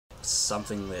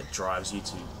something that drives you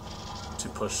to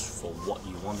push for what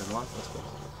you want in life, I suppose.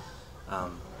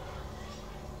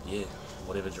 Yeah,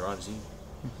 whatever drives you.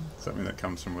 Something that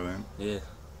comes from within. Yeah.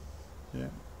 Yeah.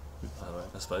 I don't know,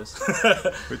 I suppose.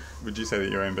 Would you say that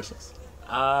you're ambitious?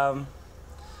 I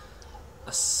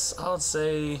would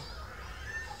say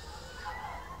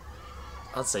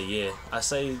yeah. I'd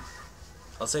say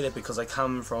that because I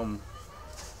come from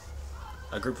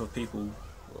a group of people,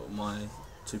 well, my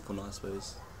tīpuna, I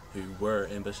suppose, who were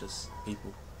ambitious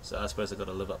people. So I suppose I got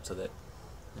to live up to that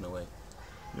in a way.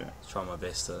 Yeah. Try my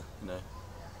best to,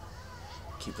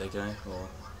 keep that going, or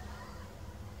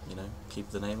keep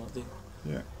the name up there.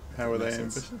 Yeah. How were they Makes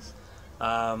sense.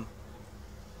 ambitious?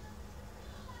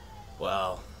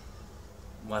 Well,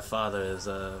 my father is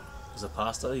a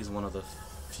pastor. He's one of the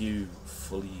few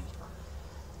fully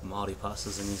Māori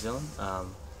pastors in New Zealand.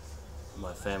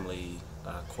 My family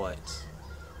are quite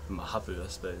mahapu, I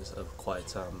suppose, of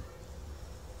quite.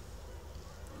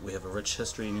 We have a rich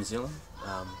history in New Zealand.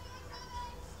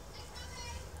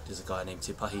 There's a guy named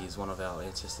Te Pahi, he's one of our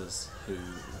ancestors who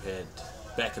had,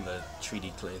 back in the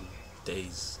Treaty Clan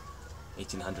days,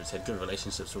 1800s, had good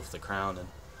relationships with the Crown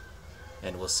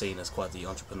and was seen as quite the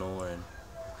entrepreneur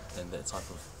and that type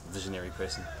of visionary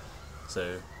person.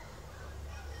 So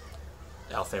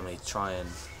our family try and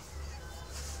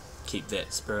keep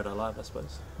that spirit alive, I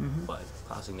suppose, by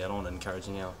passing that on and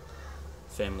encouraging our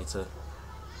family to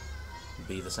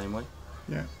be the same way.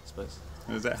 Yeah. I suppose.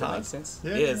 Is that Does hard? that make sense?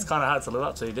 Yeah, Yeah, it's kind of hard to live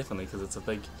up to, definitely, because it's a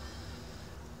big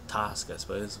task, I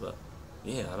suppose. But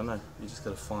yeah, I don't know. You just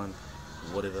got to find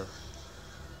whatever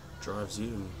drives you,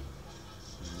 and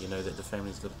you know that the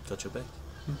family's got your back.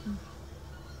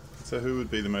 So who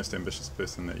would be the most ambitious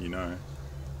person that you know?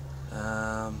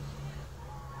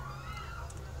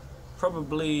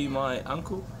 Probably my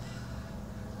uncle,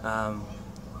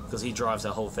 because he drives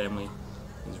our whole family.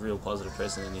 He's a real positive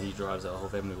person, and he drives our whole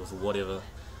family with whatever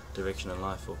direction in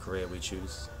life or career we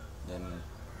choose, and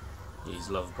he's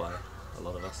loved by a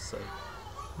lot of us. So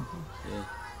yeah,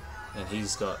 and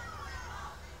he's got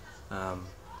a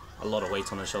lot of weight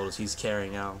on his shoulders. He's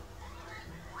carrying him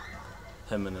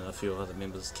and a few other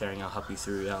members carrying our hapu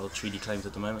through our treaty claims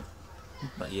at the moment.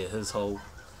 But yeah, his whole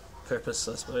purpose,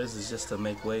 I suppose, is just to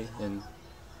make way and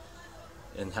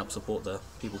help support the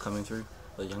people coming through,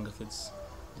 the younger kids,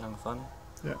 young whānau.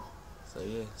 Yeah. So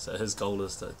yeah, so his goal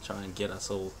is to try and get us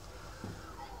all,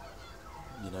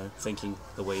 thinking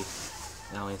the way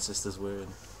our ancestors were,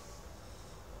 and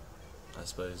I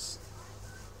suppose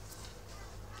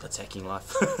attacking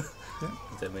life. Yeah.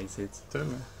 If that makes sense.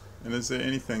 Totally. And is there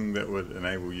anything that would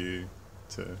enable you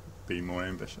to be more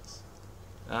ambitious?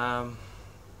 I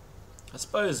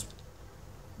suppose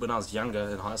when I was younger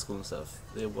in high school and stuff,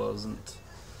 there wasn't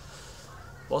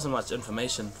much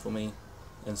information for me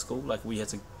in school. Like, we had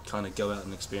to kind of go out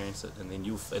and experience it, and then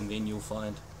you'll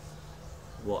find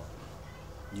what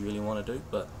you really want to do.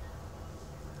 But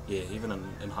yeah, even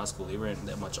in high school, there weren't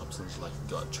that much options. Like, you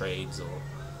got trades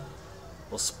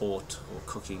or sport or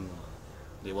cooking.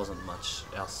 There wasn't much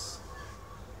else,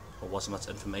 or wasn't much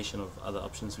information of other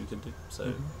options we could do.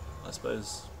 So I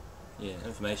suppose, yeah,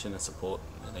 information and support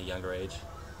at a younger age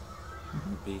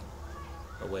would be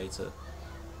a way to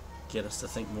get us to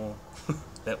think more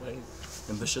that way,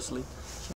 ambitiously.